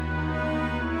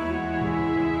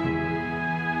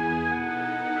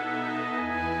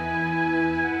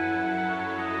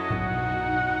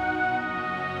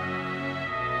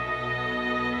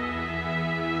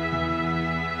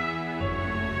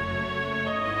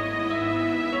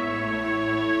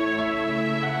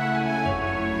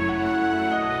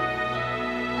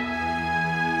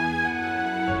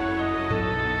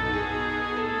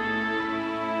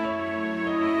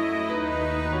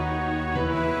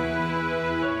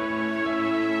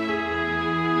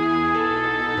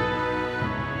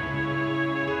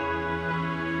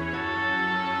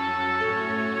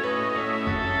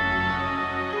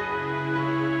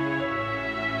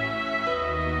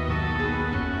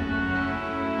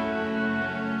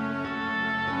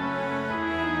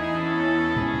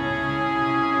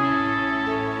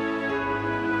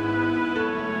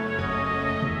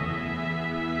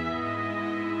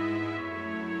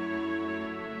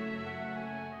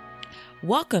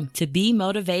Welcome to Be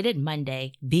Motivated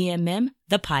Monday, BMM,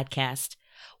 the podcast.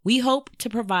 We hope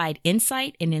to provide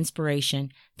insight and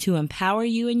inspiration to empower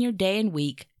you in your day and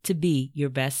week to be your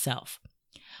best self.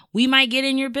 We might get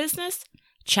in your business,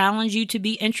 challenge you to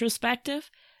be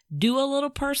introspective, do a little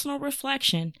personal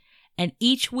reflection, and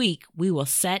each week we will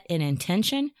set an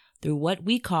intention through what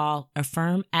we call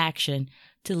affirm action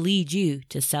to lead you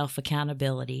to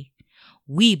self-accountability.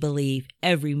 We believe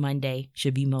every Monday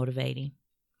should be motivating.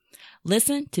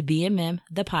 Listen to BMM,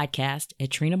 the podcast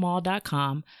at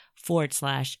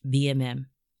trinamall.com/BMM.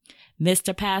 Missed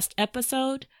a past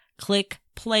episode? Click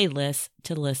playlist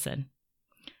to listen.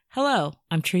 Hello,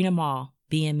 I'm Trina Mall,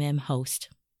 BMM host.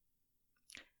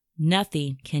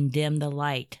 Nothing can dim the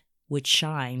light which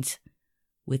shines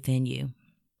within you.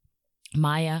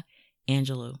 Maya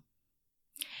Angelou.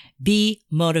 Be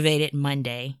Motivated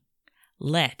Monday.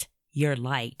 Let your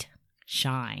light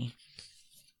shine.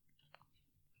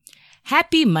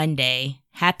 Happy Monday.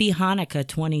 Happy Hanukkah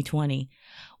 2020.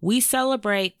 We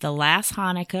celebrate the last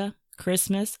Hanukkah,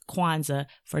 Christmas, Kwanzaa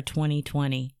for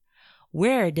 2020.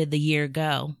 Where did the year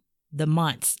go? The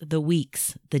months, the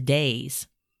weeks, the days.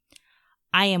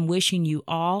 I am wishing you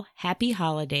all happy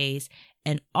holidays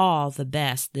and all the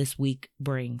best this week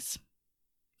brings.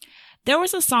 There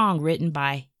was a song written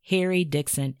by Harry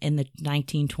Dixon in the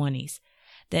 1920s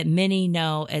that many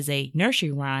know as a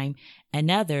nursery rhyme and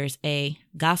others a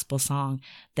gospel song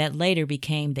that later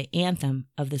became the anthem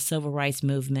of the civil rights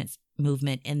movement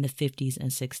in the 50s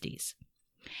and 60s.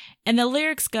 And the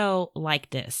lyrics go like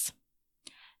this: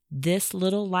 "This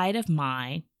little light of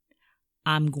mine,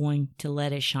 I'm going to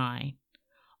let it shine.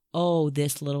 Oh,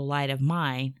 this little light of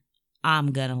mine,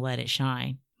 I'm gonna let it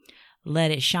shine.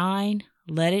 Let it shine,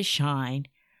 let it shine,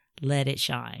 let it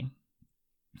shine."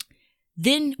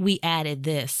 Then we added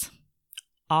this: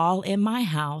 "All in my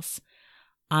house,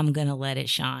 I'm gonna let it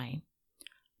shine.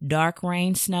 Dark,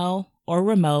 rain, snow, or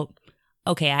remote."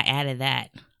 Okay, I added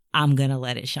that. I'm gonna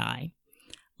let it shine.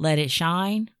 Let it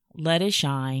shine, let it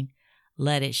shine,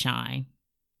 let it shine.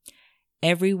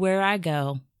 Everywhere I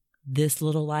go, this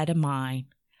little light of mine,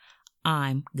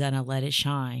 I'm gonna let it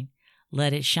shine.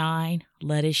 Let it shine,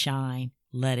 let it shine,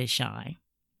 let it shine.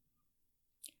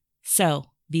 So,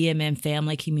 BMM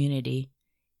family community,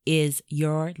 is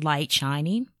your light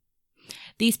shining?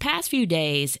 These past few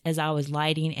days, as I was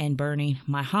lighting and burning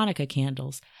my Hanukkah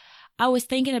candles, I was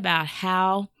thinking about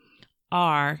how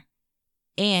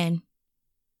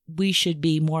we should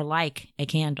be more like a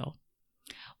candle.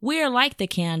 We are like the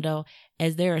candle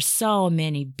as there are so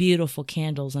many beautiful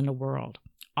candles in the world,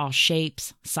 all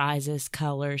shapes, sizes,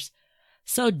 colors,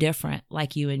 so different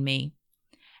like you and me.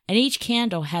 And each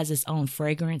candle has its own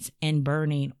fragrance and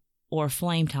burning or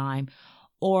flame time,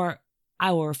 or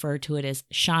I will refer to it as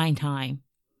shine time.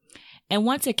 And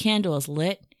once a candle is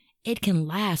lit, it can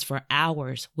last for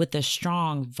hours with a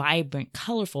strong, vibrant,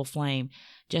 colorful flame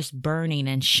just burning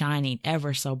and shining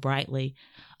ever so brightly,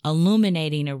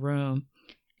 illuminating a room,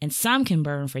 and some can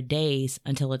burn for days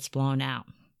until it's blown out.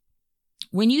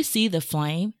 When you see the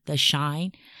flame, the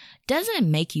shine, doesn't it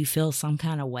make you feel some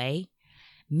kind of way?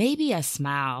 Maybe a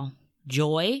smile,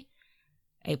 joy,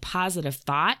 a positive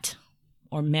thought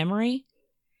or memory.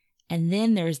 And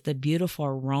then there's the beautiful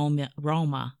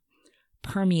aroma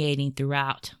permeating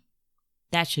throughout.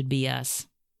 That should be us.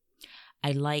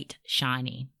 A light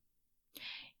shining.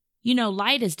 You know,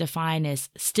 light is defined as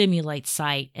stimulates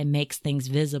sight and makes things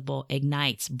visible,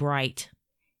 ignites bright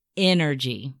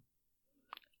energy.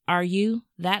 Are you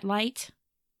that light?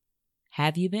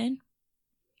 Have you been?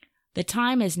 The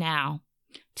time is now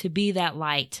to be that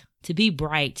light, to be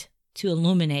bright, to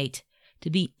illuminate, to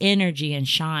be energy and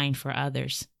shine for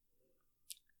others.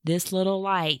 This little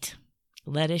light,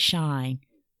 let it shine,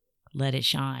 let it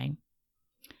shine.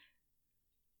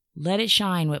 Let it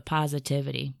shine with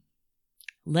positivity.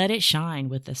 Let it shine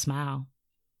with a smile.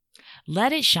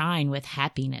 Let it shine with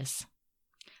happiness.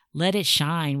 Let it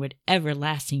shine with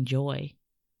everlasting joy.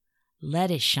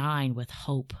 Let it shine with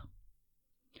hope.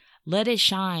 Let it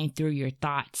shine through your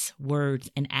thoughts, words,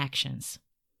 and actions.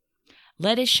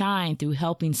 Let it shine through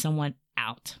helping someone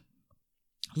out.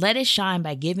 Let it shine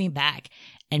by giving back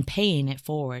and paying it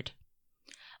forward.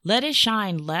 Let it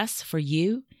shine less for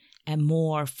you and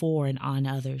more for and on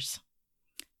others.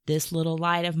 This little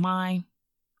light of mine,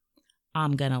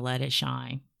 I'm going to let it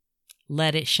shine.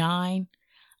 Let it shine,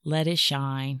 let it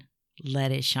shine,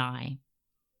 let it shine.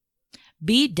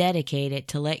 Be dedicated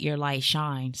to let your light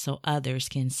shine so others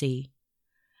can see.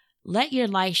 Let your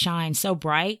light shine so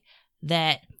bright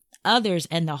that others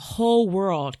and the whole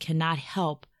world cannot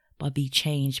help but be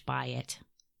changed by it.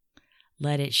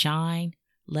 Let it shine,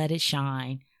 let it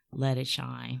shine, let it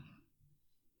shine.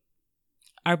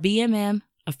 Our BMM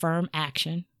Affirm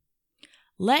Action.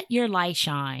 Let your light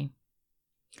shine.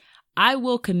 I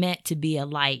will commit to be a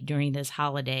light during this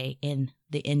holiday and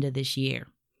the end of this year.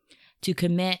 To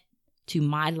commit to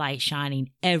my light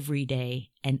shining every day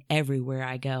and everywhere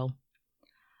I go.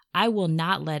 I will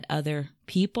not let other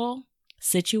people,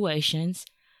 situations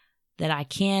that I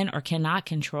can or cannot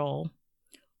control,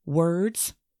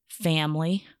 words,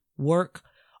 family, work,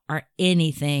 or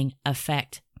anything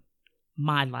affect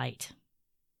my light.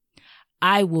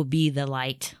 I will be the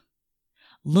light,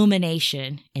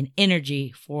 illumination, and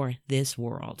energy for this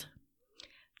world.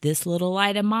 This little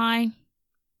light of mine,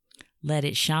 let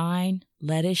it shine,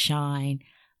 let it shine,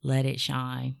 let it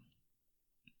shine.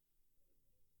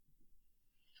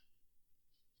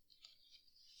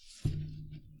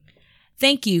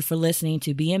 Thank you for listening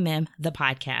to BMM, the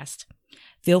podcast.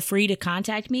 Feel free to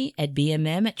contact me at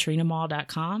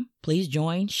bmm@trinamall.com. Please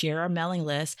join, share our mailing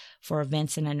list for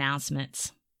events and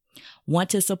announcements.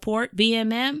 Want to support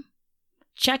BMM?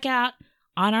 Check out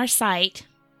on our site,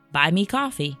 Buy Me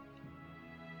Coffee.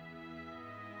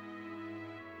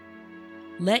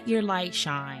 Let your light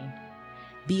shine.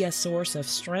 Be a source of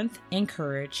strength and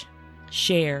courage.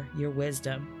 Share your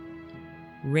wisdom.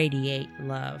 Radiate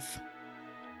love.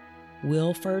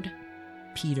 Wilford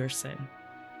Peterson.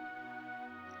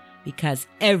 Because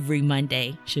every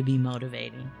Monday should be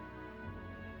motivating.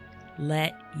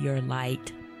 Let your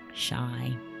light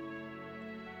shine.